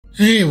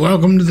Hey,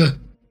 welcome to the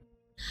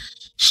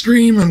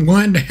stream. I'm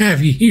glad to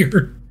have you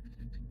here.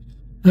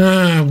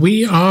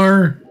 We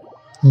are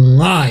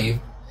live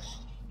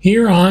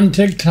here on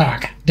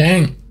TikTok.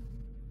 Dang.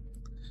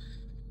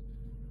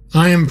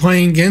 I am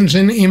playing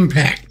Genshin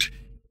Impact.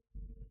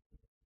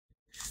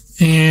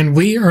 And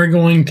we are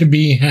going to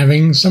be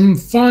having some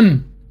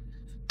fun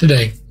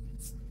today.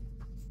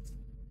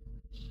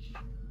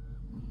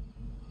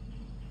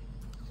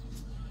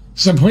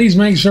 So please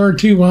make sure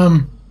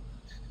to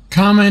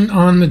comment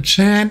on the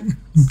chat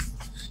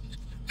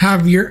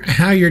how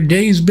your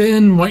day's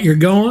been, what you're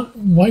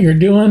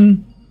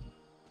doing.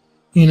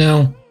 You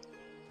know,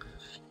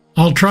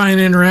 I'll try and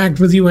interact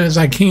with you as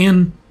I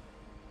can.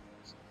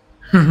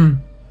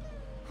 Hypatia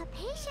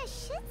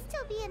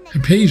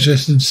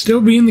should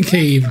still be in the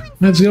cave.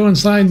 Let's go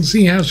inside and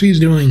see how she's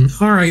doing.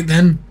 All right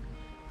then,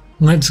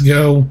 let's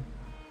go.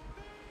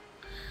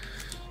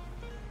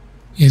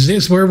 Is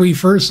this where we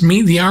first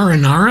meet the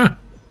Aranara?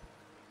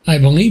 I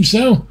believe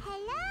so. Hello?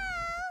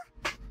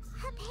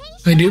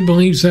 I do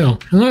believe so.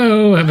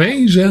 Hello,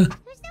 Hypatia.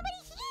 There's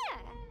nobody here.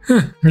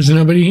 Huh, there's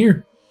nobody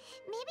here.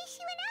 Maybe she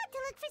went out to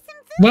look for some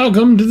food.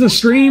 Welcome to the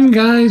stream,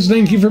 guys.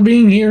 Thank you for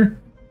being here.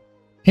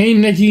 Hey,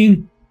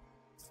 Nikki.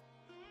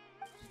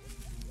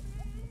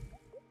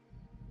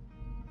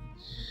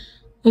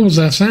 What was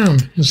that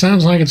sound? It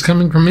sounds like it's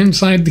coming from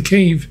inside the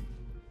cave.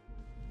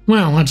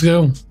 Well, let's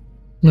go.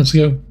 Let's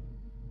go.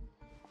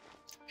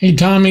 Hey,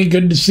 Tommy,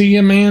 good to see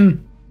you,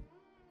 man.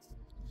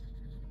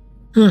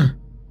 Huh.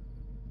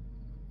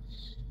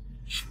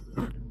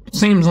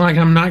 Seems like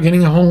I'm not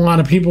getting a whole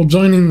lot of people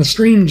joining the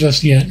stream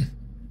just yet.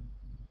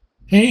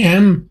 Hey,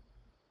 Em.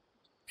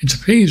 It's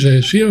Hypatia.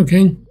 Is she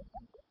okay?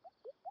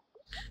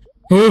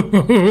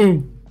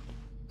 Oh,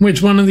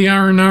 which one of the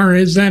R&R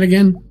is that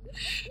again?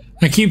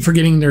 I keep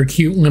forgetting their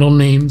cute little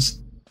names.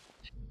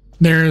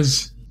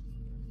 There's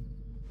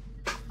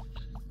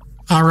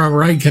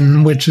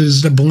Arariken, which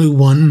is the blue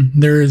one.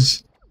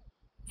 There's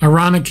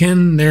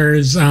Aranikin.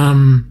 There's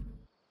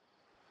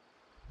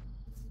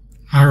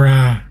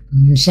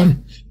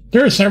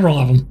there are several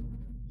of them.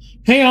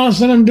 Hey,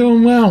 Austin, I'm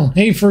doing well.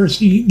 Hey,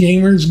 First Eat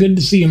Gamers, good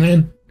to see you,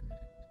 man.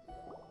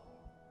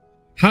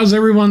 How's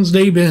everyone's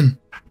day been?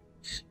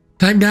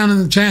 Type down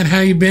in the chat how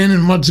you been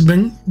and what's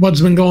been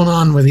going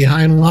on with you.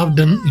 I'd love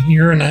to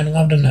hear and I'd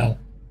love to know.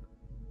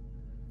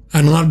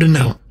 I'd love to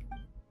know.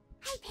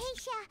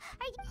 Hypatia,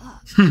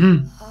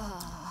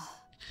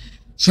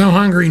 So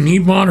hungry,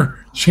 need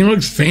water. She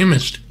looks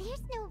famished.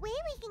 there's no way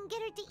we can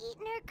get her to eat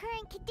in her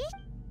current condition.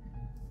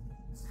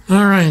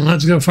 All right,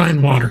 let's go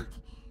find water.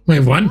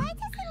 Wait, what?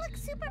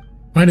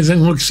 Why does it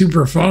look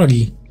super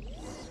foggy?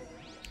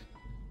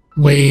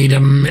 Wait a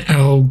minute.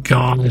 Oh,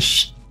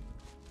 gosh.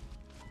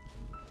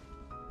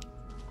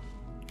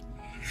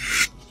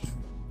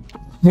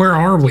 Where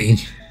are we?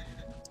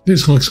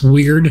 This looks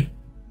weird.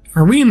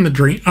 Are we in the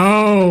dream?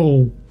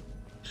 Oh,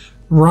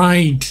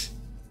 right.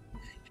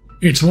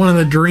 It's one of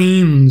the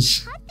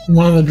dreams.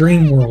 One of the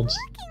dream worlds.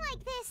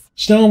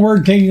 Still at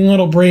work, taking a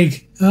little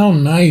break. Oh,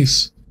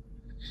 nice.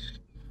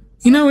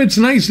 You know, it's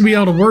nice to be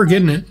able to work,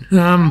 isn't it?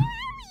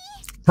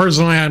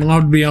 Personally, I'd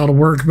love to be able to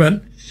work,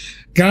 but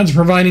God's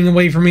providing a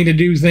way for me to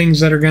do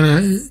things that are going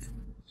to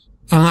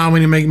allow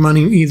me to make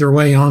money either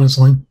way,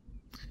 honestly.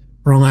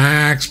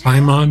 Relax,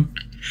 Paimon.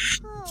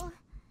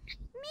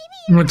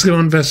 Let's go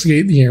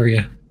investigate the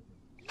area.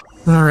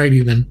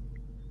 Alrighty then.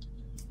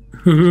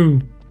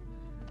 Hoo-hoo.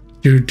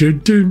 Do.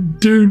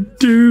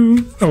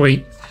 Oh,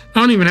 wait. I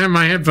don't even have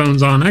my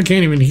headphones on. I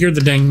can't even hear the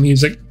dang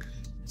music.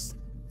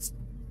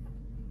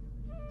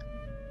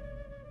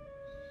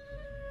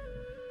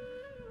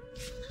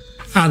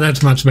 Ah,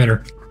 that's much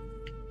better.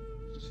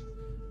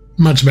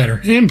 Much better.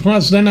 And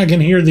plus, then I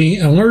can hear the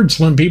alerts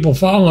when people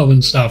follow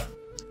and stuff.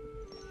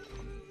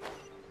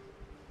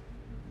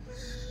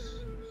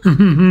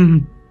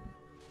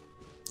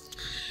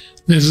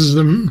 This is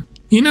the...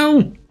 You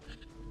know,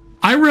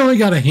 I really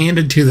got to hand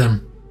it to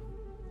them.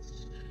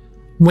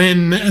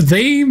 When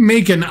they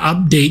make an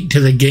update to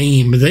the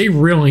game, they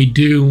really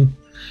do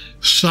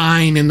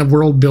shine in the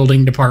world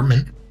building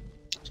department.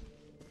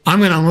 I'm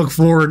going to look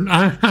forward.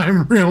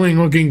 I'm really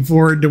looking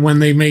forward to when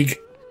they make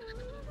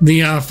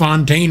the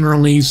Fontaine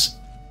release.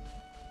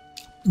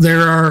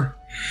 There are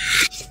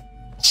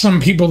some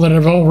people that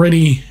have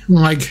already,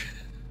 like,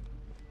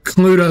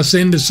 clued us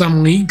into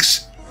some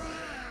leaks.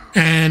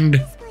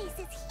 And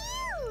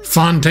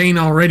Fontaine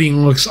already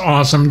looks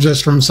awesome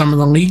just from some of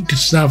the leaked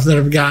stuff that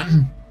they've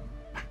gotten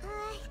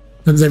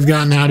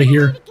out of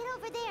here.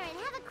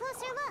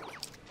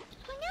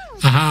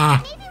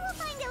 Aha. Maybe we'll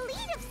find a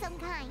lead of some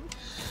kind.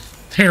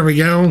 There we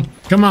go.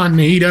 Come on,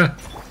 Nahida.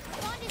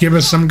 Give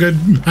us some good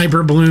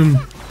hyper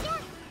bloom.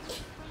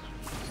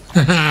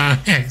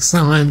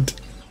 Excellent.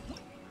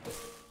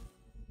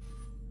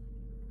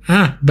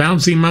 Ah,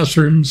 bouncy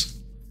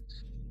mushrooms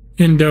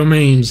in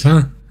domains,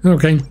 huh?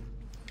 Okay.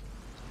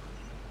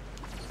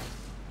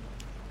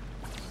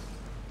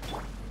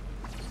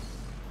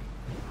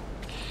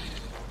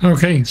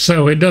 Okay,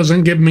 so it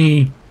doesn't give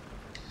me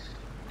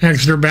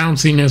extra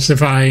bounciness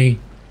if I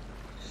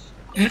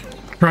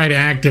try to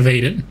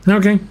activate it.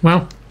 Okay,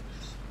 well,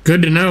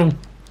 good to know.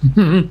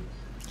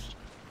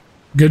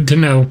 Good to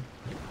know.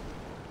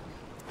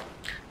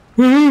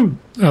 Woohoo!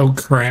 Oh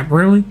crap,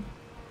 really?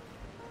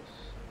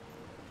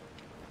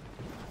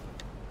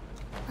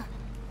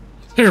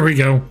 There we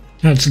go.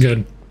 That's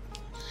good.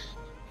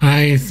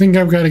 I think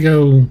I've got to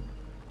go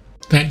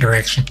that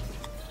direction.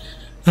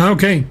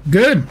 Okay,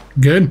 good,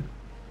 good.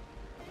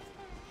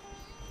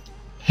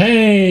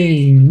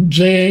 Hey,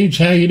 JH,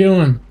 how you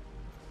doing?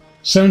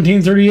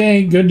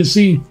 1738, good to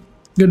see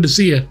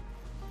you.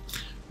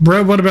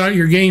 Bro, what about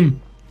your game?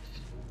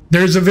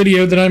 There's a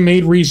video that I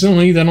made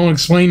recently that'll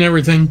explain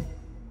everything.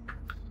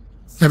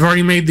 I've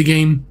already made the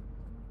game.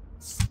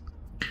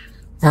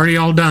 Already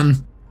all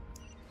done.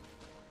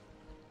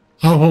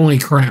 Oh, holy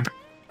crap.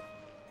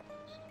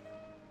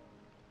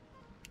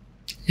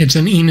 It's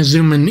an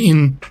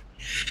𝕊𝕦𝕒𝕒𝕒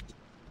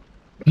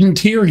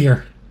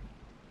interior.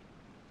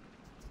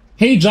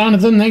 Hey,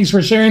 Jonathan, thanks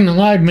for sharing the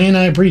live, man.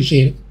 I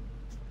appreciate it.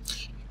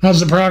 How's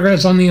the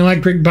progress on the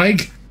electric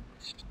bike?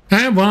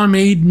 Well, I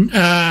made,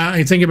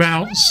 I think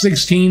about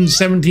 $16,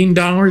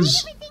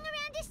 $17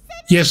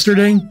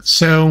 yesterday.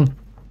 So,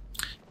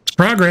 it's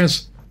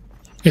progress.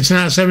 It's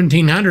not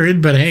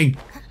 1,700, but hey,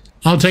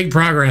 I'll take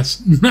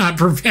progress, not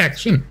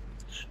perfection.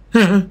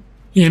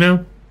 You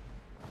know?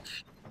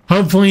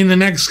 Hopefully in the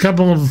next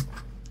couple of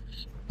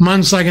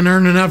months I can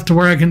earn enough to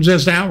where I can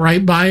just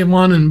outright buy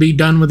one and be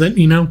done with it,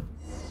 you know?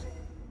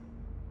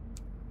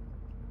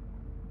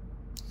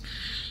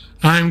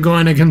 I'm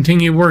going to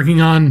continue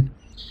working on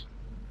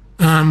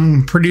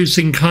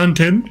producing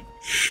content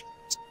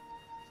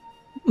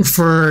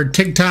for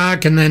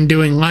TikTok and then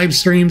doing live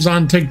streams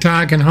on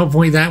TikTok, and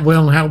hopefully that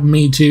will help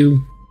me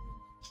to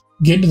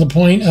get to the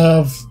point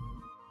of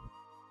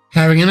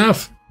having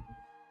enough.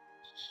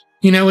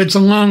 You know, it's a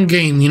long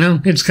game, you know?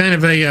 It's kind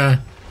of a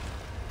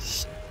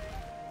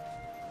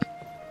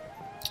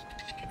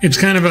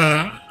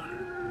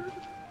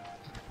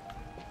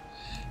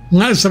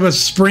less of a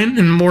sprint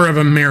and more of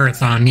a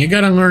marathon. You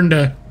got to learn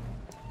to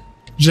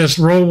just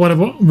roll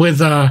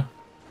with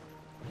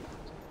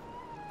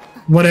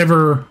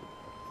whatever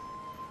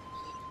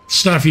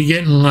stuff you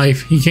get in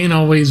life. You can't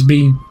always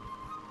be.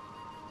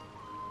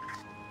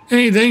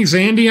 Hey, thanks,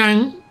 Andy.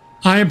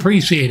 I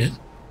appreciate it.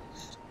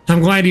 I'm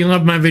glad you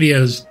love my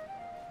videos.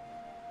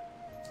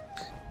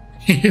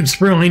 It's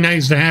really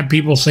nice to have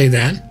people say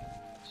that.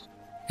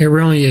 It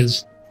really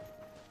is.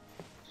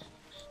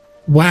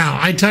 Wow,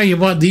 I tell you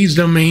what, these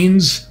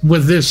domains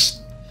with this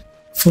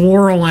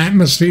floral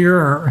atmosphere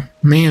are,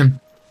 man,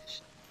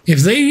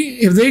 if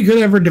they could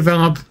ever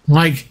develop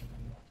like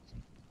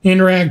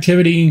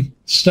interactivity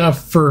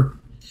stuff for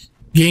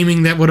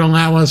gaming that would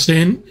allow us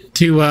to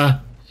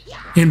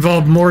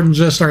involve more than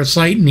just our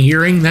sight and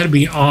hearing, that'd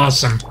be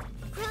awesome.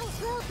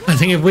 I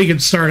think if we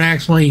could start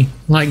actually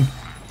like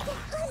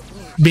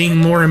being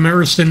more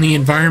immersed in the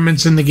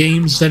environments in the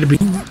games, that'd be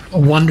a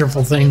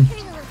wonderful thing.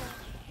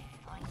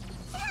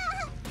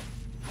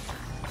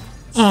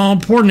 Oh,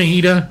 poor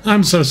𝕊𝕦𝕣𝕒.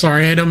 I'm so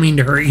sorry. I don't mean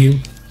to hurt you.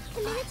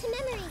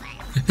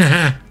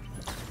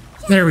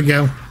 There we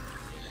go.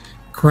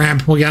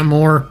 Crap, we got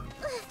more.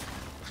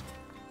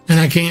 And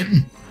I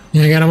can't.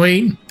 I gotta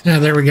wait. Ah,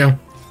 there we go.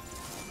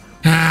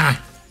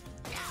 Ah.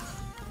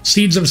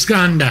 Seeds of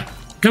Skanda.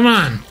 Come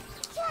on.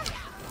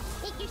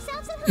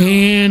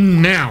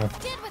 And now.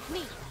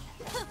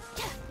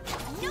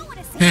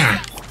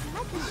 Ah.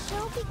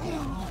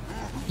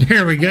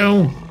 There we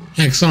go.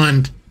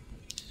 Excellent.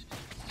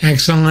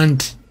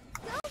 Excellent.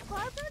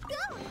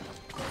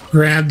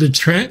 Grab the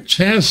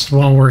chest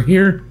while we're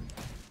here.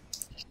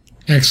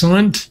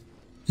 Excellent.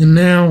 And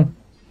now,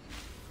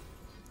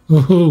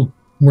 woohoo!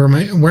 Where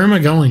am I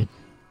going?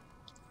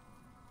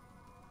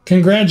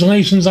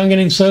 Congratulations on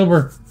getting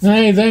sober.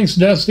 Hey, thanks,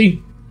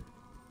 Dusty.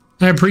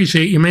 I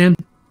appreciate you, man.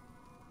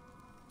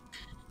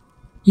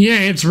 Yeah,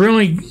 it's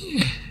really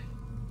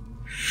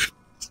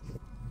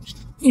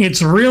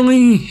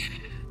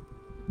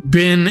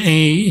been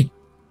a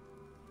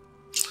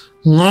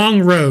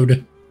long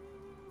road,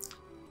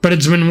 but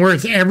it's been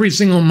worth every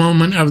single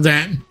moment of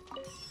that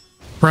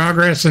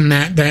progress and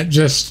that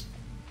just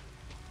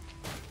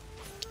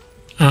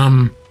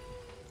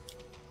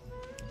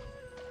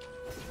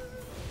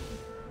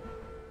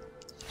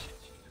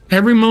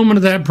every moment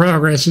of that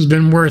progress has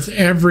been worth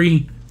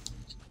every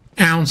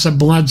ounce of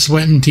blood,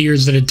 sweat, and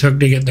tears that it took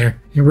to get there.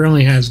 It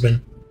really has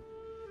been.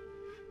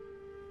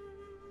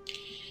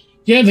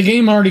 Yeah, the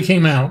game already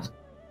came out.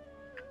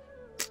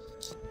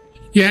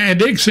 Yeah,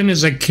 addiction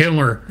is a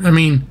killer. I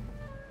mean,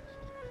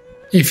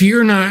 if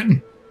you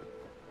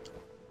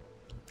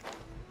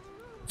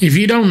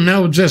don't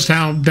know just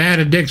how bad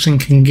addiction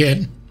can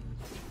get,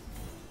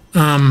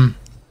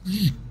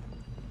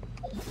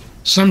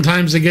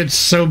 sometimes it gets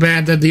so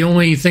bad that the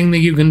only thing that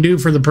you can do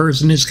for the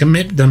person is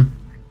commit them.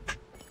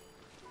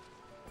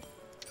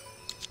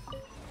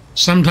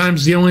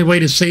 Sometimes the only way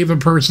to save a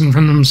person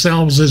from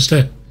themselves is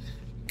to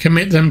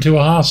commit them to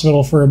a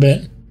hospital for a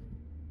bit.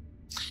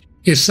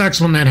 It sucks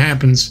when that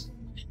happens.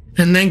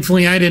 And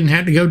thankfully, I didn't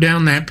have to go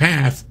down that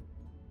path.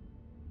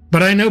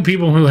 But I know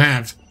people who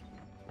have.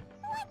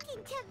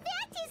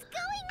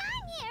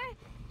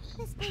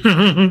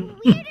 Weirder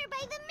by the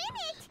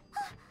minute.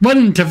 What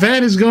in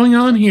Tibet is going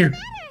on here?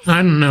 I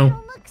don't know.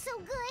 Don't look so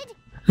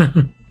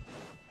good.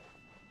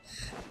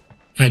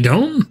 I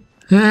don't?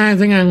 I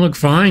think I look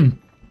fine.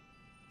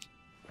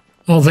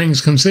 All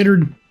things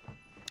considered.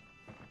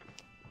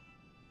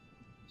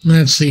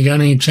 Let's see,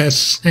 got any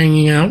chests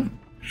hanging out?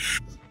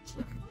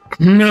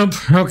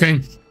 Nope,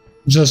 okay.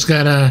 Just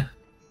gotta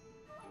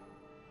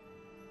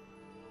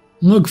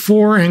look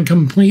for and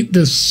complete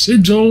the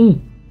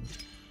sigil.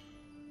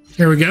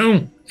 There we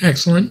go.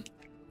 Excellent.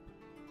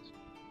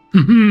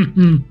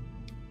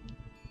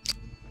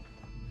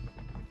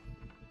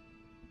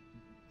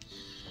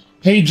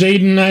 Hey,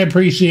 Jaden, I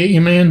appreciate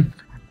you, man.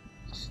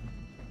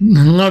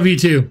 I love you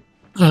too.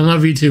 I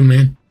love you too,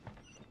 man.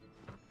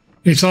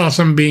 It's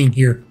awesome being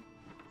here.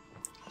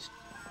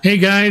 Hey,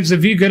 guys,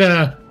 if you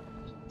could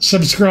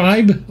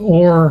subscribe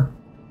or,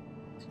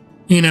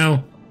 you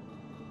know,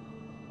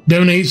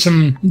 donate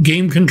some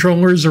game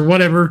controllers or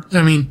whatever.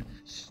 I mean,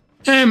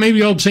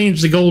 maybe I'll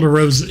change the gold to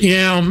rose.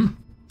 Yeah,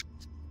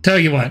 tell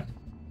you what.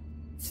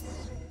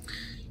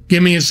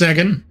 Give me a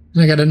second.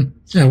 I gotta...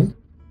 Oh,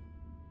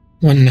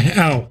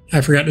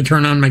 I forgot to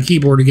turn on my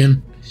keyboard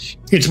again.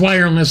 It's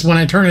wireless. When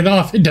I turn it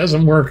off, it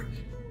doesn't work.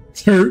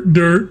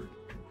 Dirt.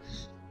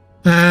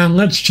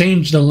 Let's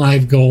change the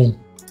live goal.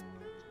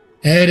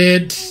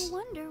 Edit. I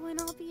wonder when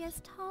I'll be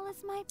as tall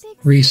as my big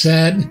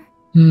Reset.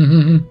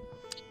 sister.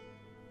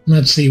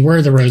 Let's see. Where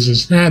are the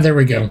roses? There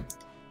we go.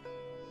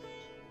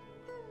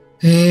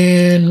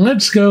 And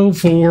let's go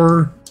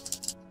for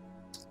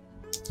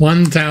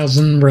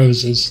 1,000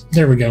 roses.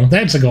 There we go.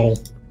 That's a goal.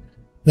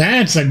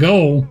 That's a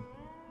goal.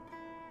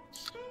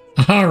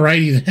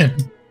 Alrighty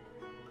then.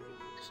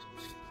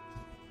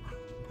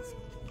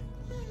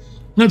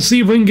 Let's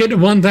see if we can get to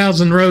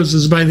 1,000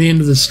 roses by the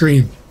end of the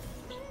stream.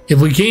 If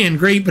we can,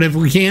 great, but if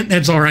we can't,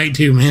 that's alright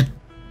too, man.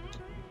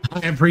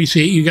 I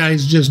appreciate you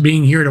guys just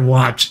being here to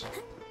watch.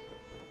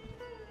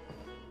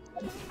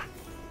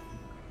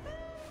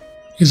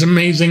 It's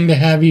amazing to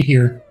have you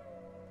here.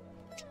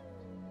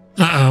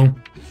 Uh-oh.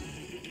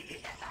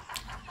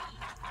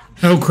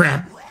 Oh,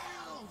 crap.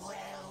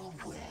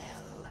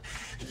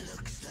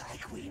 Looks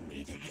like we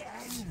meet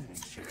again,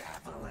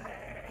 traveler.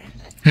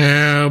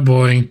 Oh,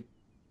 boy.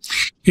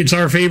 It's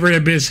our favorite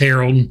Abyss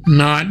Herald,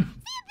 not... Abyss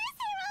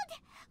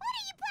Herald, what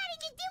are you planning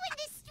to do in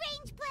this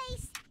strange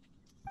place?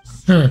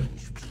 Huh.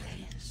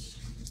 Place.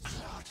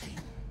 Plotting.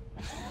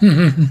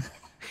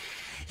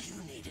 You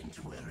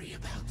needn't worry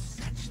about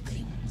such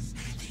things.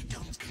 They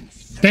don't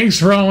concern. Thanks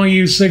for all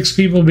you 6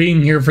 people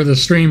being here for the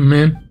stream,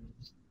 man.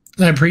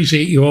 I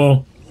appreciate you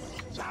all.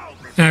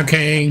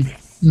 Okay.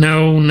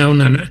 No.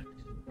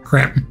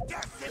 Crap.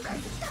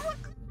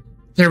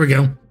 There we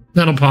go.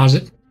 That'll pause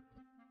it.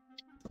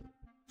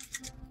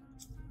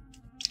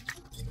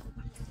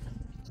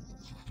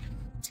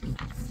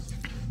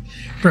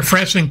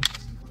 Refreshing.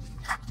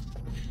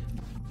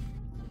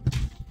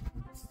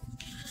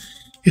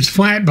 It's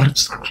flat, but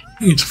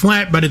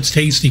it's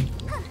tasty.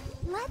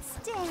 Let's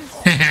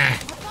dance.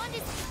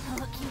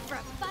 Looking for a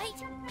fight?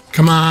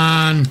 Come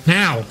on,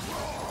 now.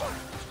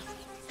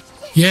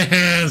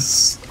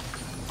 Yes.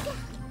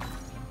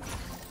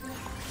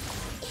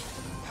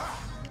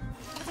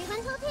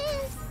 Everyone hold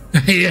his.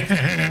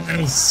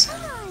 Yes.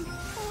 Come on,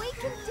 we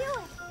can do it.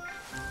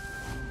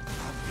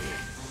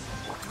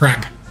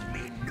 Crap. I see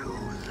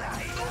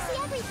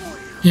everything.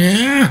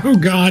 Yeah, oh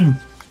God. Lightning,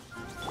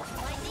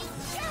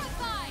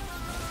 terrified.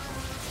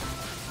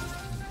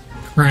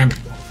 Crap.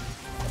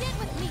 Stand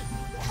with me.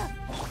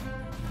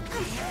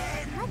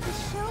 Let the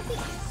show be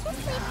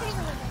swiftly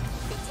prelude.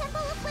 The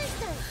Temple of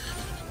Wisdom.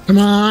 Come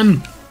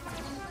on.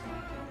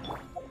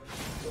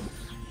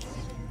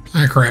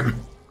 Ah, crap.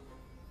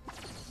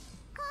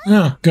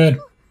 Oh, good.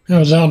 That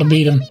was all to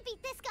beat him. We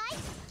beat this guy.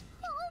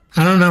 Oh,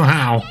 I don't know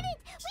how. get it.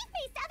 We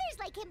faced others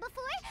like him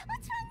before.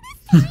 What's wrong this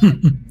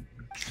time?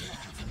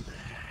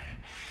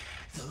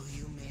 Though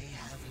you may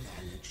have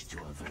managed to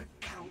avert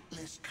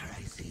countless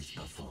crises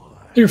before,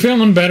 You're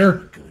feeling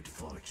better. good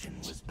fortune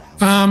was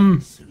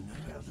bound sooner or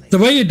later. The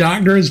way a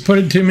doctor has put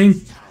it to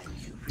me,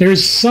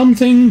 there's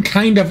something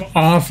kind of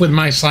off with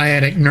my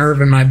sciatic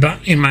nerve in my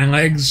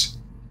legs,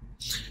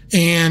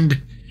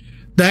 and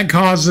that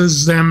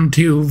causes them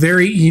to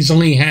very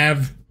easily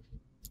have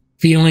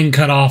feeling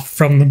cut off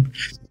from them.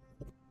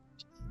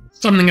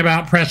 Something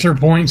about pressure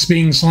points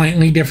being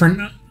slightly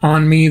different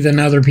on me than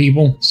other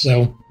people,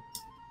 so.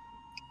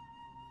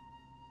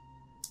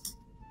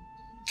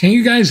 Can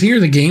you guys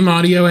hear the game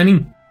audio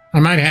any? I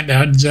might have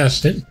to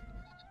adjust it.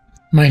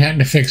 Might have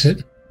to fix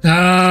it. Oh,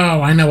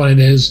 I know what it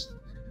is.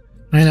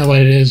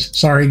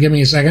 Sorry, give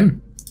me a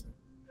second.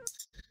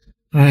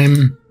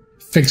 I'm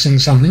fixing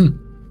something.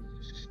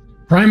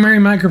 Primary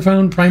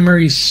microphone,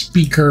 primary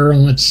speaker.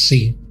 Let's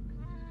see.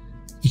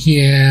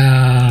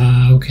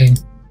 Yeah, okay.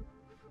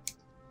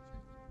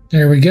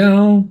 There we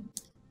go.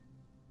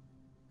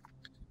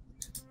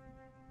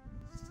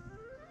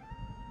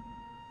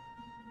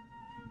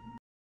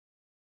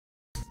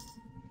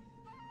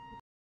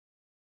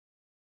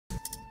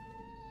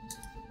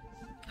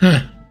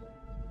 Huh.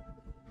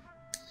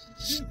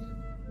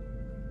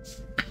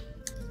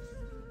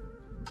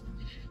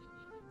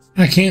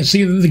 can't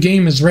see that the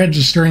game is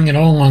registering at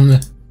all on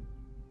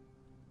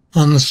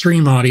the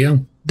stream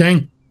audio.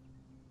 Dang.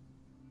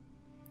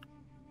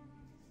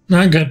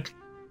 Not good.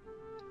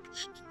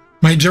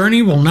 My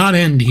journey will not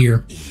end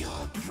here.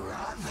 Your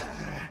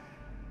brother.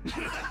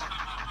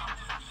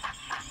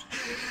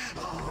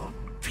 Oh,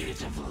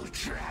 pitiful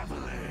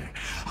traveler.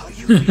 Are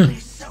you really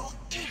so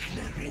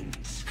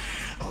ignorant?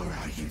 Or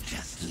are you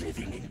just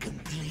living in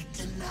complete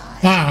denial?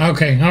 Ah,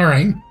 okay,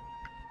 alright.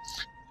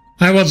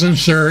 I wasn't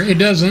sure. It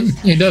doesn't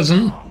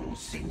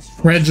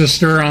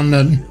register on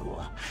the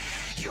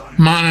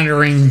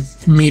monitoring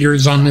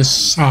meters on this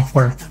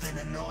software. An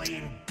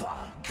annoying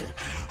bug,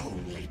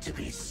 only to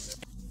be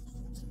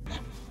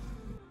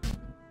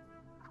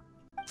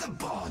the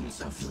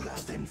bonds of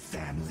love and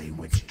family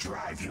which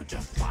drive you to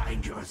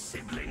find your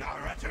sibling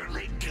are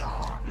utterly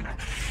gone.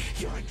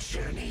 Your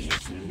journey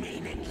is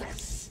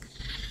meaningless.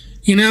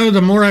 You know,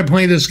 the more I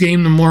play this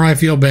game, the more I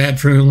feel bad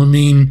for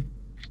ℊ𝕦,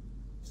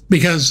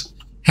 because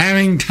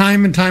having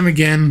time and time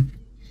again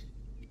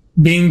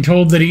being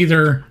told that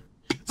either,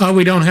 oh,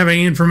 we don't have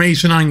any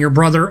information on your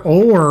brother,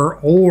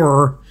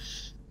 or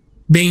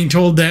being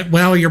told that,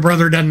 well, your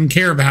brother doesn't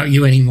care about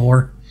you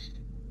anymore,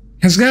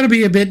 has got to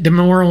be a bit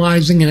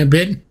demoralizing and a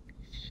bit,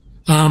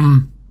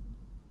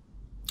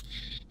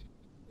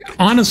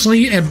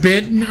 honestly, a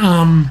bit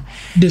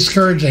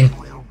discouraging.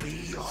 Will be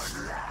your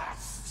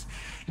last.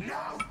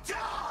 Now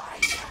die.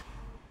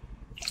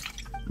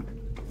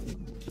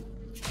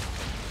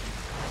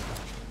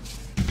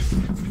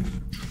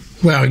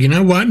 Well, you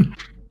know what?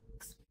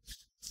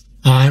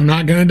 I'm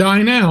not going to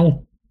die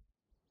now.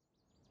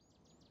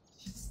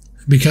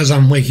 Because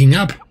I'm waking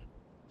up.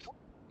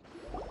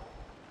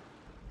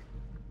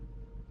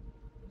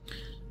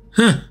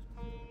 Huh.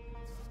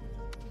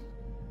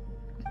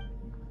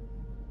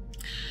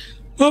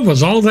 What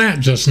was all that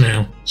just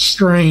now?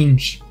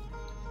 Strange.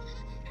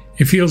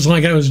 It feels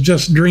like I was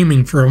just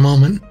dreaming for a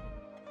moment.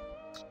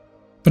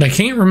 But I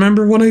can't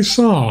remember what I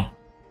saw.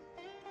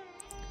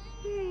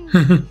 What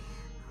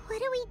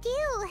do we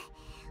do?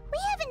 We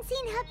haven't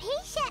seen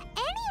Hypatia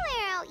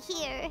anywhere out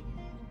here.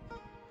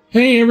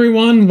 Hey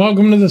everyone,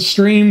 welcome to the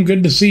stream.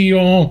 Good to see you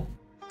all.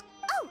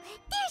 Oh,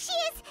 there she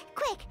is!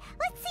 Quick,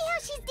 let's see how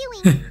she's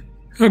doing.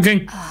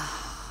 Okay.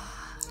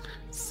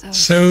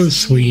 So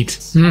sweet.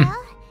 Well,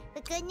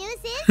 the good news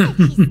is that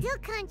she's still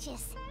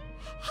conscious.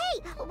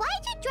 Hey,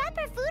 why'd you drop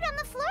her food on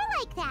the floor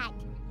like that?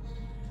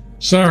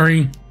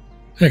 Sorry.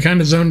 I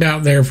kind of zoned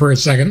out there for a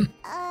second.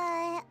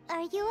 Are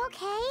you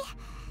okay?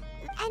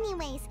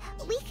 Anyways,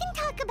 we can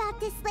talk about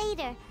this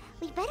later.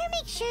 We better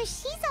make sure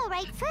she's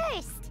alright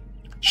first.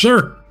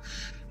 Sure.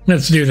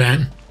 Let's do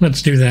that.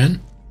 Let's do that.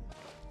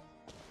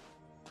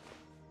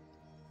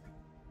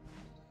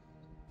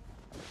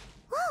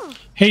 Whoa,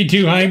 Hey,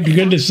 Too Hyped.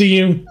 Good to see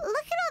you. look at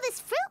all this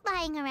fruit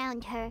lying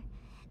around her.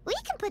 We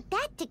can put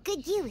that to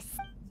good use.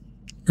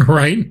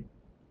 Right?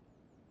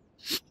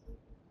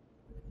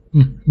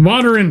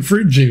 Water and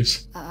fruit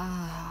juice.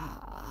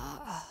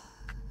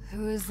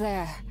 Who is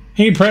there?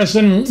 Hey,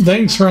 Preston.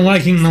 Thanks for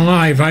liking the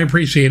live. I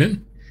appreciate it.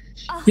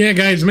 Yeah,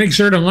 guys, make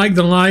sure to like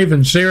the live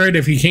and share it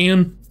if you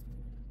can.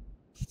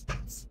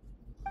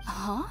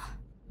 Huh?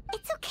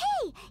 It's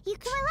okay. You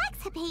can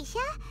relax, Hypatia.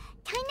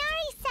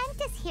 Tighnari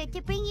sent us here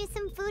to bring you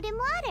some food and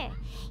water.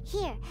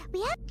 Here,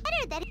 we have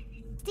better that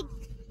to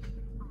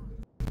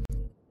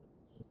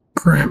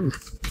Crap.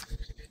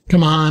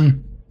 Come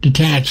on.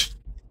 Detach.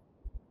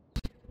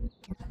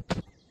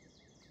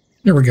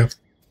 There we go.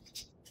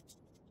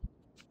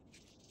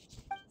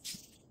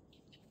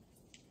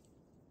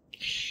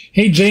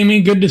 Hey,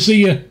 Jamie. Good to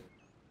see you.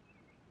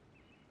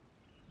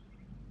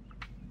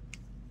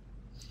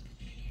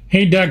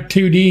 Hey, Duck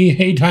 2D.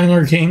 Hey,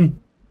 Tyler King.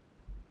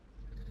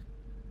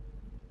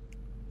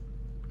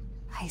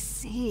 I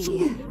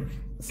see.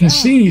 I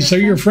see. So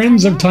you're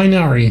friends of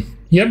Tighnari.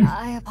 Yep.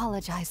 I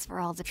apologize for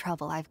all the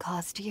trouble I've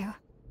caused you.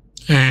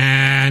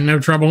 No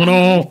trouble at I'm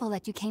all. grateful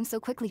that you came so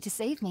quickly to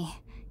save me.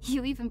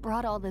 You even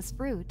brought all this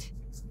fruit.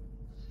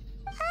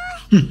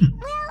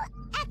 Well,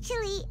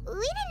 actually,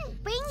 we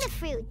didn't bring the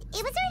fruit.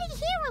 It was already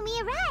here when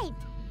we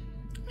arrived.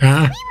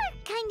 Ah. We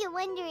were kind of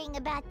wondering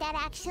about that,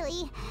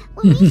 actually.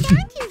 When we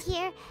found you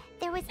here,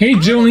 there was Hey, all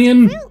this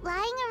Julian. fruit lying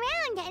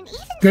around, and even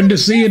Good some to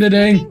see you juice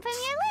today. dripping from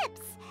your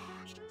lips.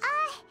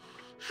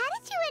 How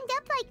did you end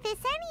up like this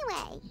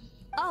anyway?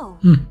 Oh,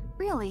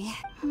 really?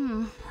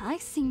 I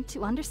seem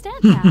to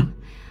understand now.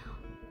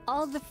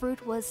 All the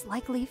fruit was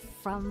likely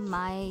from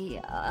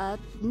my,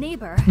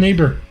 neighbor.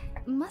 Neighbor.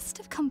 Must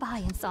have come by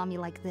and saw me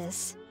like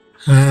this.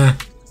 Your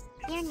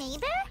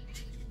neighbor?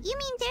 You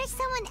mean there's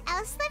someone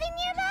else living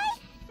nearby?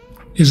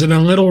 Is it a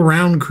little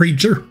round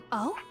creature?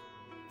 Oh?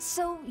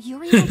 So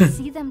you're able to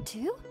see them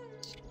too?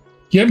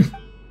 Yep. Wait,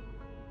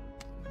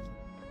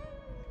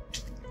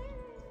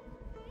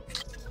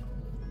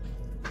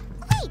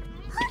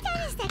 hold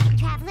on a second,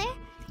 traveler.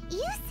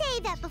 You say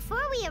that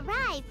before we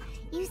arrived,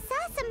 you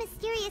saw some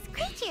mysterious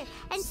creature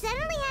and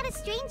suddenly had a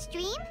strange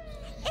dream?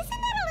 Isn't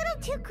that a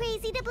little too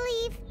crazy to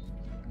believe?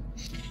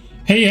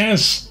 Hey,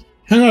 yes.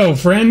 Hello,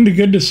 friend.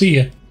 Good to see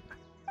you.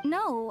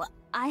 No,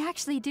 I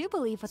actually do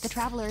believe what the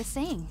traveler is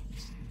saying.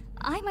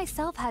 I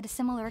myself had a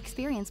similar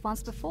experience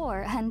once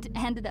before and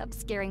ended up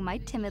scaring my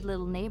timid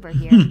little neighbor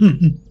here.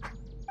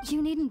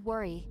 You needn't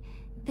worry.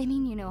 They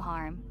mean you no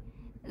harm.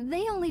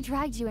 They only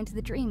dragged you into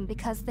the dream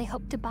because they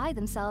hoped to buy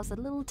themselves a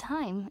little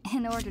time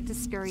in order to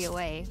scurry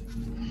away.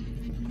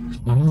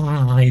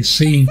 Oh, I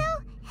see. So,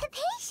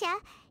 ℙ𝕒𝕒𝕒,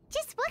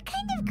 just what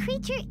kind of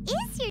creature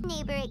is your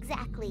neighbor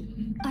exactly?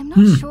 I'm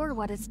not sure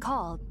what it's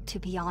called, to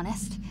be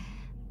honest.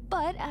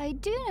 But I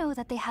do know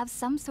that they have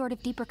some sort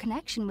of deeper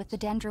connection with the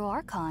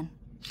 ℻𝕒𝕒𝕒.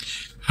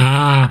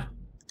 Ah.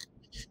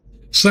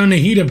 So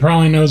ℙ𝕒𝕒𝕒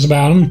probably knows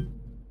about him.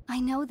 I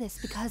know this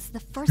because the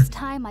first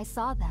time I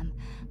saw them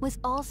was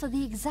also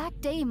the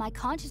exact day my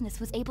consciousness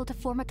was able to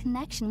form a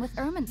connection with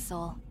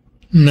Irminsul.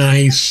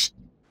 Nice.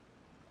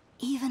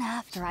 Even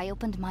after I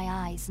opened my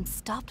eyes and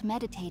stopped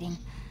meditating,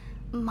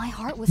 my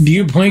heart was Do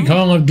you play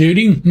Call of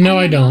Duty? No,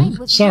 I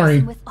don't.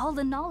 Sorry. With all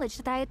the knowledge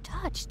that I had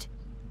touched.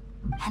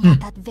 And at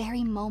that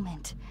very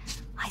moment,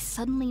 I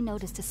suddenly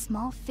noticed a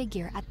small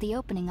figure at the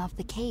opening of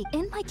the cave.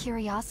 In my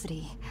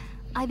curiosity,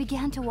 I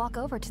began to walk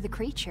over to the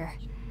creature.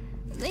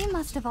 They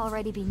must have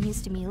already been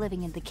used to me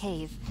living in the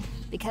cave,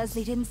 because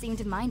they didn't seem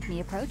to mind me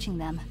approaching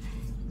them.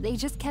 They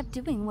just kept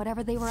doing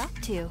whatever they were up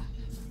to.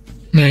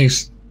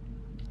 Nice.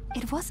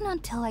 It wasn't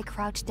until I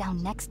crouched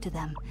down next to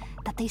them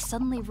that they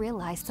suddenly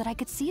realized that I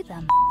could see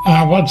them.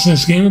 What's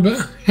this game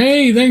about?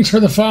 Hey, thanks for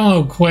the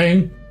follow,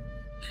 Quay.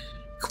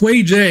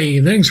 Quay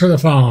J, thanks for the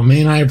follow,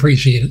 man. I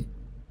appreciate it.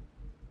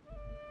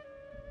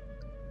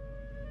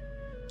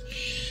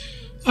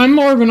 I'm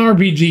more of an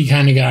RPG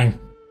kind of guy.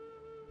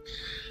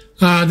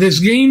 This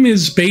game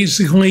is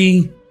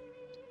basically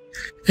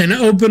an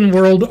open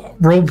world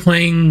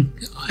role-playing,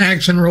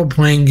 action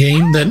role-playing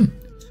game that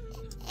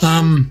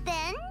Then?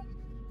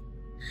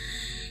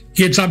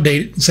 gets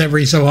updated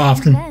every so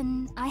often.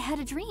 Then I had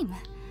a dream.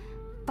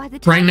 By the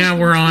time Right now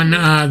we're on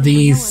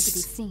the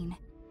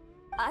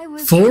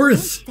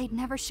fourth they'd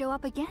never show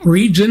up again.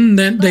 region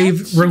that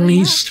they've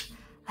released.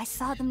 I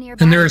saw them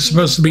nearby. And there are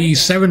supposed to be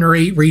 7 or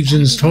 8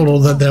 regions total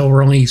that they'll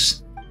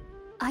release.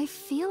 I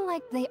feel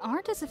like they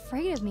aren't as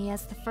afraid of me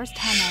as the first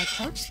time I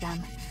approached them.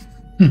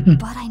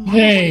 But I never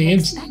Hey,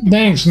 it's expected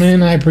thanks, this.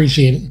 man. I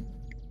appreciate it.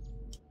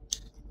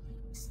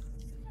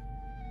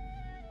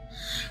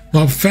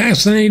 Well,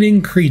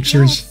 fascinating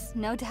creatures. Yes,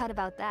 no doubt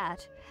about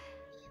that.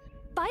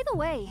 By the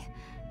way,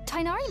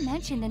 Tighnari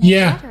mentioned in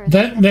Yeah, his letter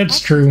that- he had that's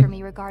questions true. for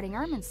me regarding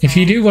Irminsul. If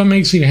you do what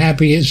makes you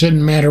happy, it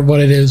shouldn't matter what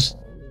it is.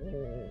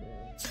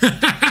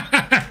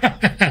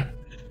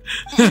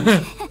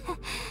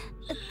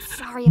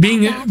 Sorry about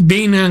that.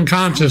 Being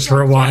unconscious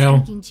for a while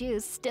Drinking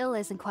juice still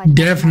isn't quite enough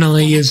for my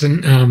definitely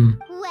stomach. isn't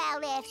Well,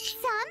 if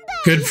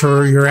somebody good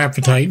for your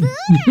appetite.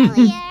 food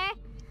earlier.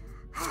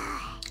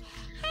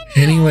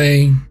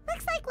 Anyway,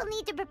 Looks like we'll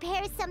need to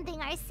prepare something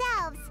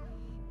ourselves.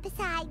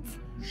 Besides,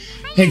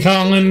 hey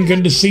Colin,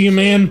 good to see you,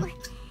 man. let's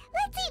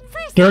eat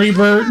first. Dirty and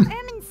bird. talk about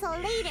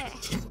Irminsul later.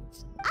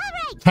 All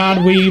right, Todd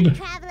come on, Weeb.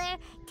 traveler.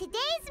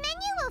 Today's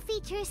menu will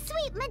feature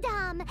sweet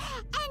madame and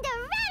a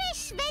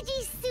radish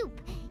veggie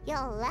soup.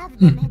 You'll love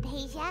them,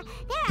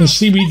 ℙ𝕒𝕒𝕒𝕒. The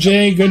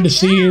CBJ, good to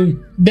see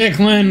you.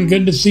 Declan,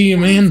 good to see you,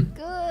 man.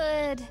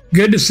 Good.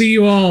 Good to see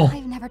you all.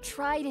 I've never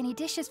tried any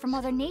dishes from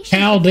other nations.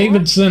 Cal before.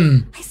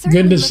 Davidson, I certainly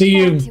good to look see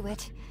forward you. to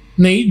it.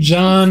 Nate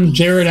John,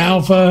 Jared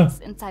Alpha,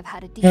 Since I've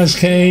had a decent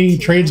SK, meal, too.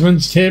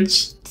 Tradesman's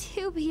Tips.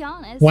 To be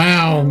honest,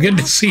 Wow, the good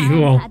to last see you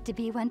time all. Had to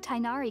be when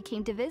Tighnari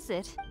came to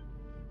visit.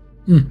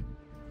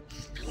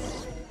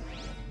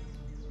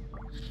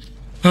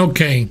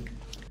 Okay.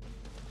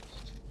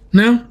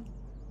 No?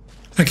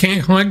 I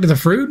can't collect the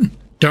fruit?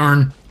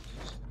 Darn.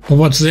 Well,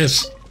 what's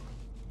this?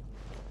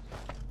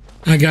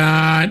 I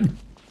got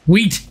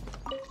wheat.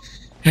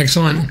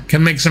 Excellent.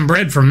 Can make some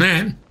bread from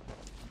that.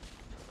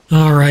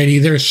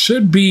 Alrighty, there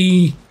should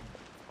be...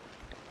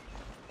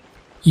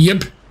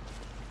 Yep.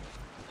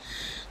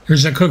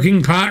 There's a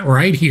cooking pot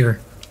right here.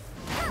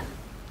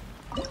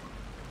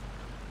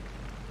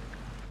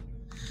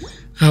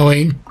 Oh,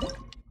 wait.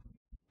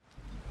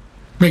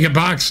 Make a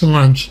box of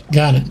lunch.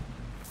 Got it.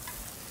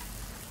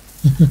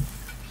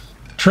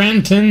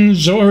 Trenton,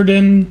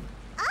 Jordan,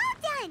 All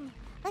done.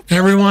 Let's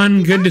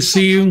everyone, good to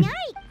see you.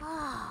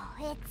 Oh,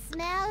 it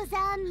smells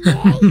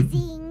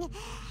amazing.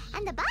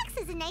 And the box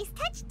is a nice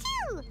touch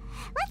too.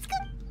 Let's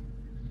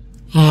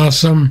go.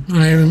 Awesome.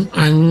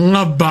 I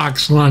love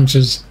box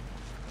lunches.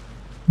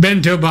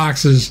 Bento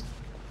boxes.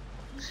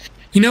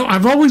 You know,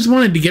 I've always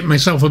wanted to get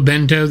myself a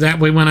bento. That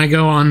way when I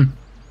go on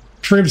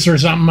trips or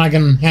something, I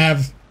can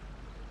have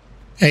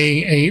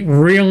a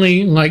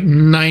really, like,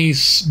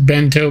 nice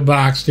bento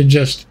box to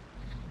just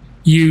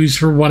use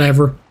for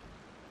whatever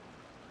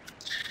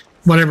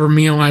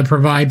meal I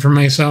provide for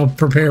myself,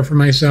 prepare for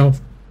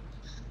myself.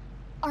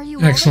 Are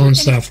you Excellent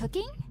already finished stuff.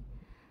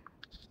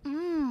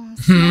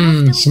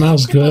 Cooking?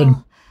 Smells good.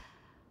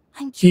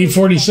 I'm truly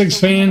E46 thankful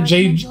fan, whenever I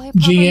can enjoy a proper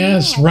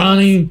JGS, meal.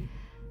 Ronnie,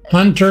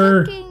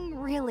 Hunter, Cooking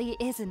really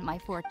isn't my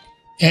forte.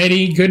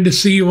 Eddie, good to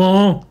see you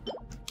all.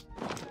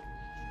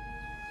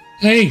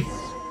 Hey,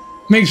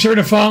 Make sure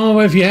to follow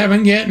if you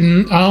haven't yet,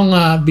 and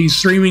I'll be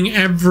streaming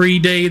every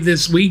day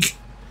this week.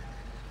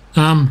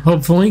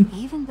 Hopefully.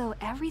 Even though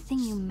everything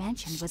you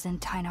mentioned was in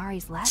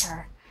Tighnari's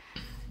letter,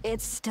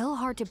 it's still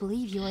hard to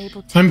believe you were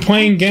able to. I'm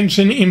playing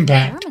Genshin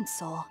Impact.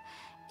 ℕ𝕒𝕒𝕒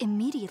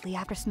immediately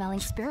after smelling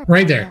spirit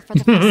right there for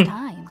the first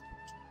time.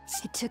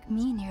 It took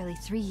me nearly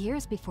 3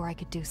 years before I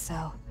could do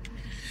so.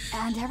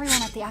 And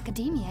everyone at the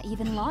academia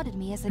even lauded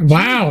me as a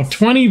wow, genius.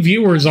 20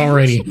 viewers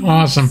already.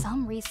 Awesome.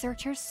 Some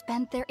researchers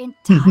spent their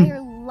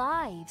entire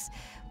lives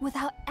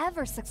without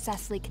ever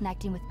successfully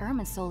connecting with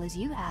ℕ𝕒𝕒 as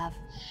you have.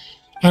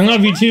 I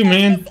love you too,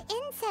 man. Does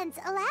incense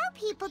allow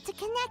people to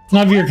connect?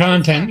 Love your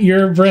content.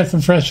 You're a breath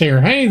of fresh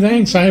air. Hey,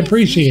 thanks. I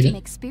appreciate it.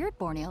 Make spirit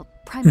ℕ𝕒𝕒𝕒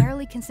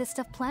primarily consists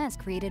of plants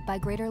created by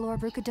Greater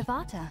Lord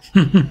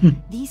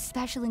ℕ𝕒𝕒𝕒. These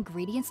special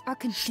ingredients are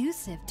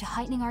conducive to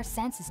heightening our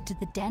senses to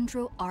the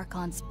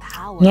ℕ𝕒𝕒𝕒𝕒's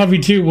power. Love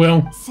you too,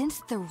 Will.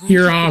 Since the root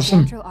You're of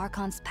awesome. the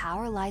ℕ𝕒𝕒𝕒's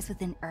power lies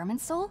within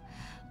ℕ𝕒𝕒𝕒,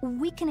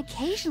 we can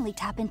occasionally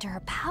tap into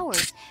her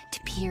powers to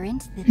peer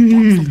into the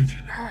depths of the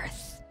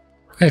earth.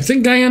 I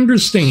think I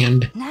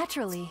understand.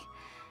 Naturally,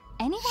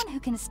 anyone who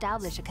can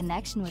establish a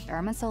connection with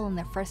ℕ𝕒𝕒𝕒 in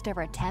their first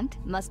ever attempt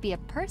must be a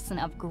person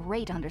of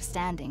great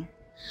understanding.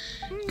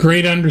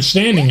 Great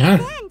understanding, huh?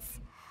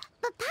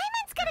 But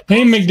Paimon's got a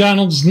Hey, question.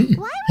 McDonald's.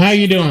 Why How were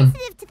you doing?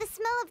 sensitive to the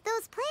smell of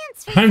those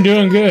plants for I'm such a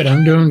doing long good. I'm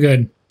time? doing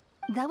good.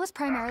 That was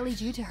primarily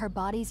due to her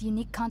body's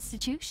unique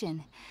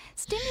constitution.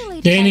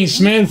 Stimulated Danny by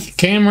Smith, incense,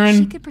 Cameron,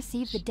 she could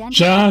perceive the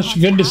Josh,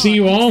 good to see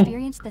you all.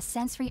 Experience the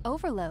sensory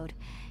overload,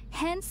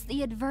 hence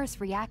the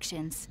adverse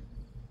reactions.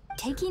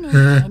 Taking in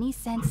any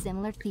scent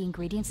similar to the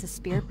ingredients of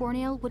spirit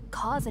ℕ𝕒𝕒𝕒 would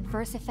cause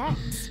adverse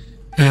effects.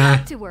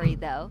 Not to worry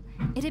though,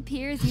 it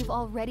appears you've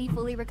already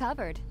fully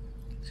recovered.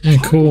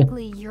 Cool.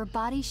 Technically, your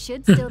body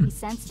should still be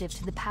sensitive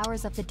to the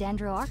powers of the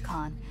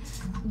ℕ𝕒𝕒𝕒𝕒,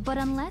 but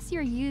unless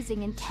you're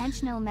using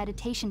intentional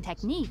meditation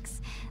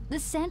techniques, the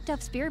scent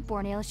of spirit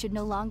ℕ𝕒𝕒𝕒𝕒 should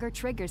no longer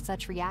trigger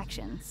such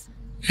reactions.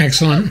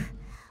 Excellent.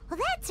 Well,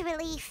 that's a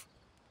relief.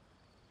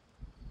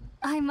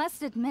 I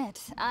must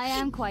admit, I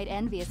am quite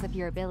envious of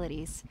your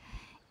abilities.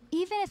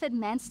 Even if it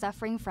meant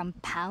suffering from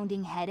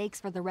pounding headaches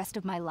for the rest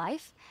of my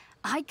life,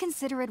 I'd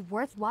consider it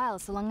worthwhile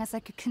so long as I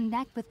could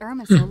connect with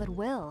ℕ𝕒𝕒𝕒 at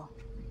will.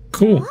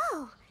 Cool.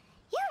 Whoa,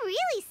 you're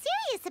really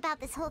serious about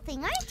this whole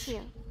thing, aren't you?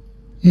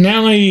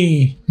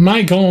 Nellie,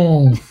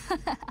 Michael,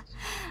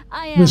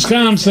 I am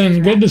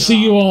Wisconsin. Good to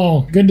see you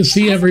all. Good to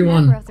see As a member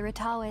everyone. of the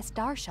ℕ𝕒𝕒𝕒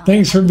Star Shine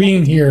Thanks for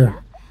being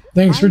here.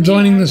 Thanks for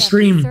joining the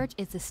stream. Research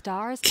is the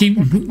stars Keep-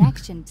 and their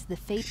connection to the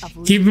fate of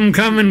Keep them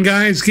coming,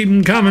 guys. Keep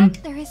them coming.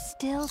 There is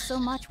still so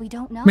much we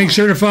don't know. Make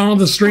sure to follow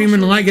the stream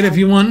and like it if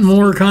you want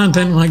more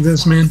content like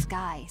this, man.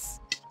 Skies,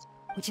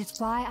 which is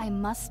why I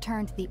must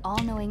turn to the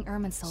all-knowing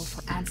ℕ𝕒𝕒𝕒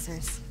for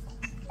answers.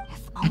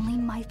 If only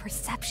my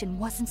perception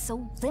wasn't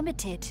so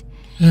limited.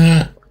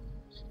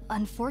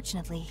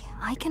 Unfortunately,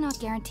 I cannot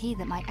guarantee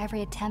that my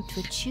every attempt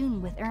to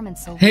attune with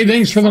ℕ𝕒𝕒𝕒. Hey,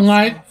 thanks for the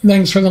like.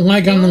 Thanks for the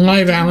like on the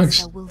live,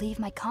 Alex. Will leave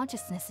my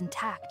consciousness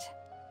intact.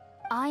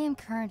 I am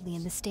currently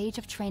in the stage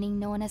of training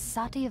known as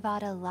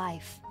Satyavada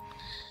life.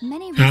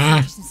 Many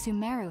researchers in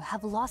Sumeru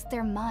have lost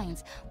their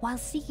minds while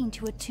seeking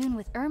to attune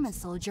with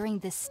ℕ𝕒𝕒𝕒 during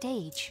this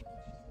stage.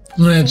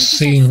 Let's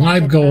see.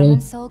 Live goal.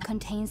 ℕ𝕒𝕒𝕒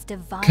contains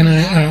divine Can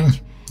I?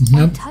 knowledge.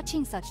 Nope. And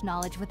touching such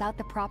knowledge without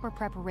the proper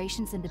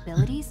preparations and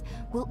abilities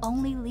will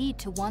only lead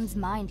to one's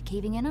mind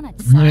caving in on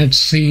itself. Let's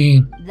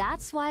see.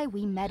 That's why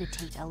we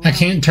meditate alone. I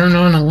can't turn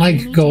on a We like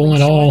need to goal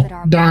at ensure all. that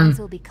our Darn. minds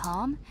will be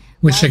calm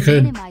Wish I while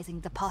could. minimizing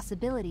the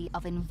possibility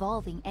of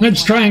involving Let's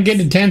anyone try and get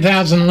to else.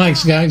 10,000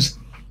 likes, guys.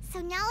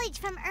 So knowledge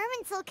from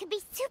ℕ𝕒𝕒𝕒𝕒 could be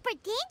super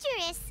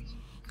dangerous.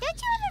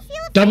 Don't you ever feel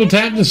afraid Double of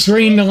tap the it?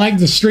 screen to like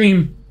the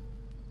stream.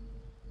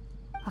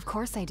 Of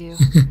course I do.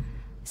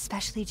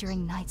 Especially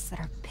during nights that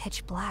are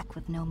pitch black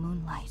with no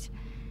moonlight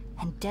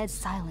and dead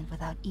silent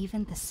without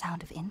even the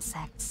sound of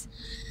insects.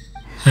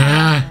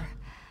 Ah,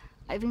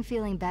 I've been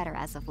feeling better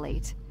as of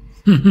late.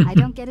 I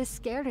don't get as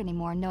scared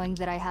anymore knowing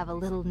that I have a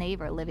little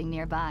neighbor living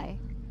nearby.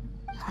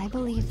 I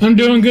believe I'm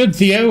doing good,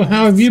 Theo.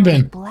 How have you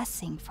been?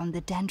 Blessing from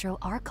the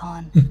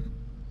ℕ𝕒𝕒𝕒𝕒.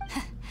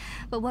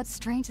 But what's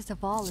strangest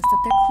of all is that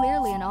they're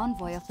clearly an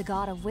envoy of the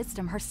god of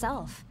wisdom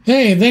herself.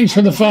 Hey, thanks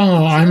for the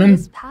follow, Iman.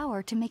 This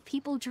power to make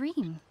people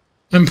dream.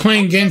 I'm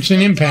playing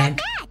Genshin Impact.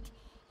 That.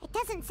 It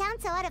doesn't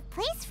sound so out of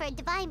place for a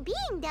divine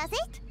being, does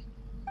it?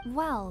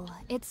 Well,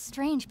 it's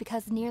strange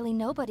because nearly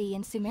nobody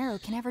in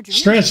Sumeru can ever dream.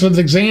 Stress with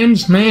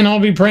exams? Man, I'll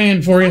be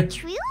praying for you.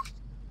 True?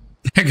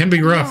 That can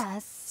be rough.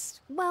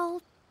 Yes,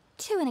 well,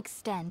 to an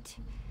extent.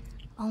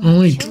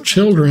 Only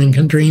children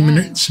can dream in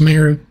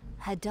Sumeru.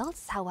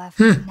 Adults,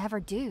 however, never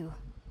do.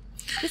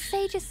 The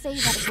sages say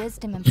that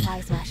wisdom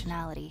implies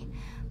rationality,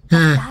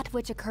 but that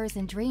which occurs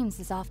in dreams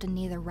is often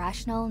neither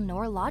rational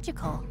nor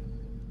logical.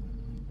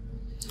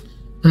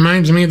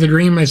 Reminds me of the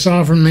dream I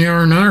saw from the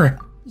Aranara.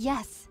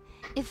 Yes,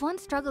 if one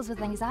struggles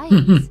with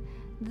anxieties,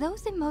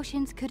 those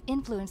emotions could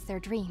influence their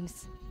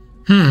dreams.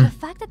 The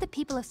fact that the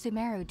people of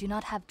Sumeru do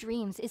not have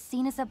dreams is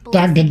seen as a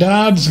blessing. Dr.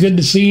 Dobbs, good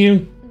to see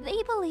you.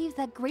 They believe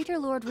that Greater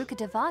Lord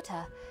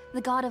ℕ𝕒𝕒𝕒𝕒𝕒,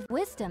 the god of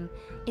wisdom,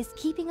 is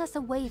keeping us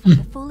away from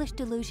the foolish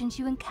delusions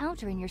you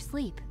encounter in your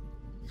sleep.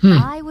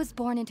 I was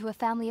born into a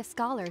family of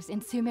scholars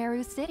in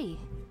 ℻𝕒𝕣𝕥 City.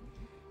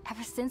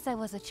 Ever since I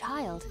was a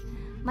child,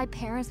 my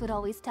parents would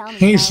always tell me.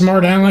 Hey,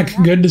 smart Alec,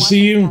 good to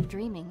see you.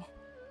 Dreaming.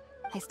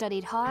 I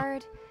studied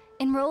hard,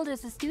 enrolled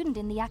as a student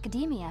in the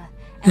academia,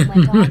 and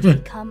went on to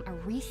become a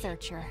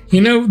researcher.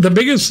 You know, the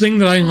biggest thing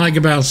that I like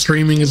about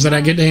streaming is that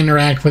I get to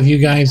interact with you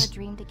guys.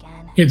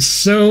 It's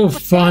so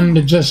fun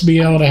to just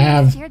be able to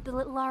have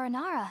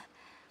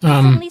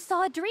suddenly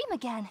saw a dream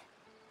again.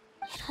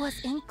 It was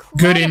incredible.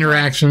 Good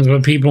interactions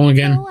with people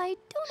again. Though I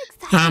don't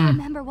exactly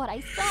remember what I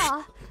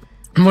saw.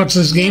 What's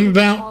this game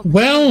about?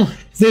 Well,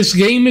 this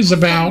game is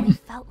about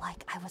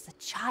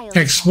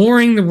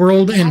exploring the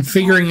world and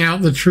figuring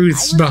out the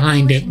truths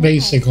behind it,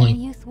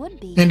 basically.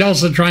 And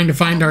also trying to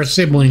find our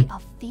sibling.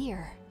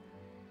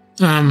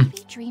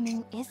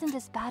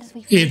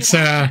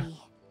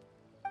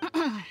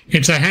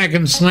 It's a hack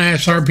and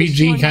slash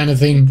RPG kind of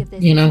thing,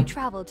 you know?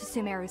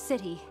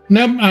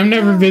 Nope, I've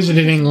never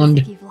visited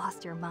England.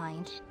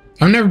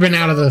 I've never been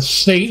out of the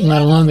state,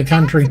 let alone the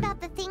country. About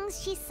the things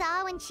she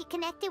saw when she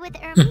connected with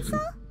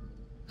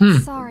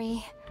 ℻𝕒𝕒𝕒?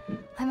 Sorry.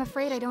 I'm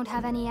afraid I don't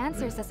have any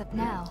answers as of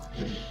now.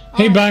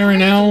 Hey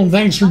Byron L,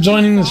 thanks for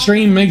joining the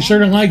stream. Make sure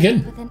to like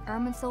it.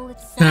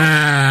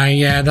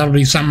 Yeah, that'll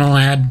be something I'll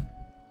add.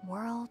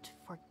 World,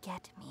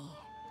 forget me.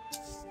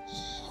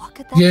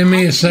 Give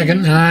me a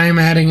second. I'm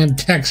adding a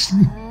text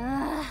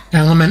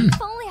element.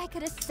 If only I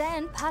could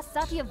ascend past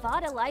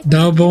ℎ𝕒𝕒𝕒𝕒 life.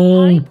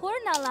 Double.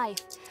 Life.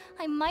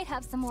 I might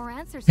have some more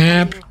answers.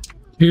 Tap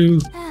to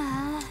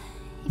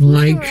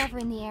like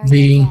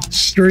the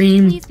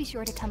stream. Please be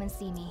sure to come and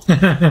see me.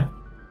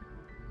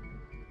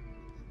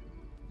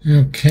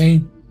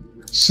 Okay.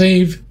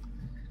 Save.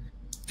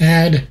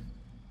 Add.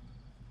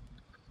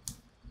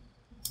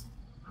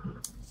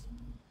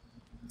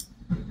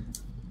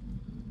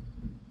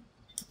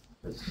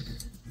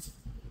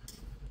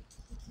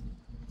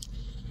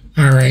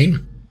 All right.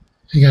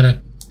 I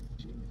gotta.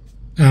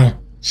 Oh,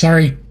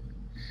 sorry.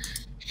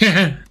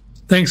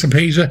 Thanks,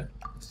 Apasia.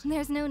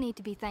 There's no need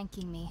to be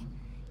thanking me.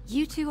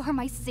 You two are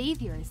my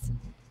saviors.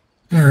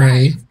 All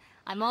right.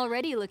 I'm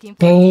already looking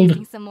forward to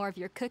eating some more of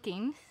your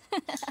cooking.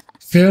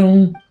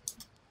 Fill.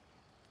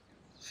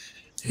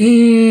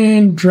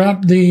 And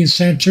drop the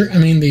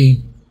the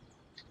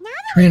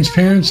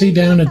transparency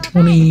down to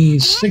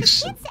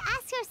 26.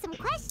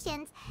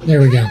 There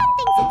we go.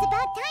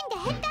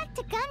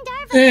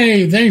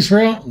 Hey, thanks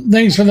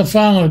for the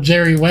follow,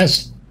 Jerry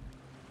West.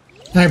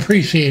 I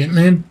appreciate it,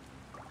 man.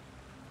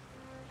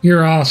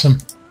 You're awesome.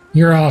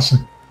 You're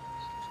awesome.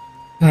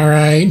 All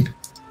right.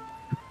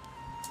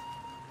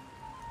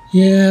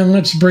 Yeah,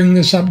 let's bring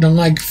this up to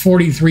like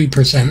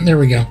 43%. There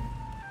we go.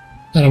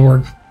 That'll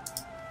work.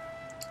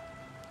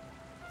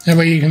 That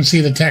way you can see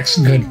the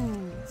text good.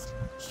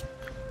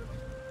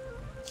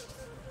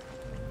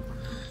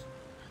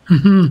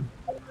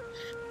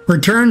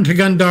 Return to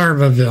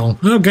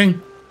 ℻𝕒𝕒𝕒𝕒. Okay.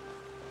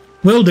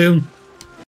 Will do.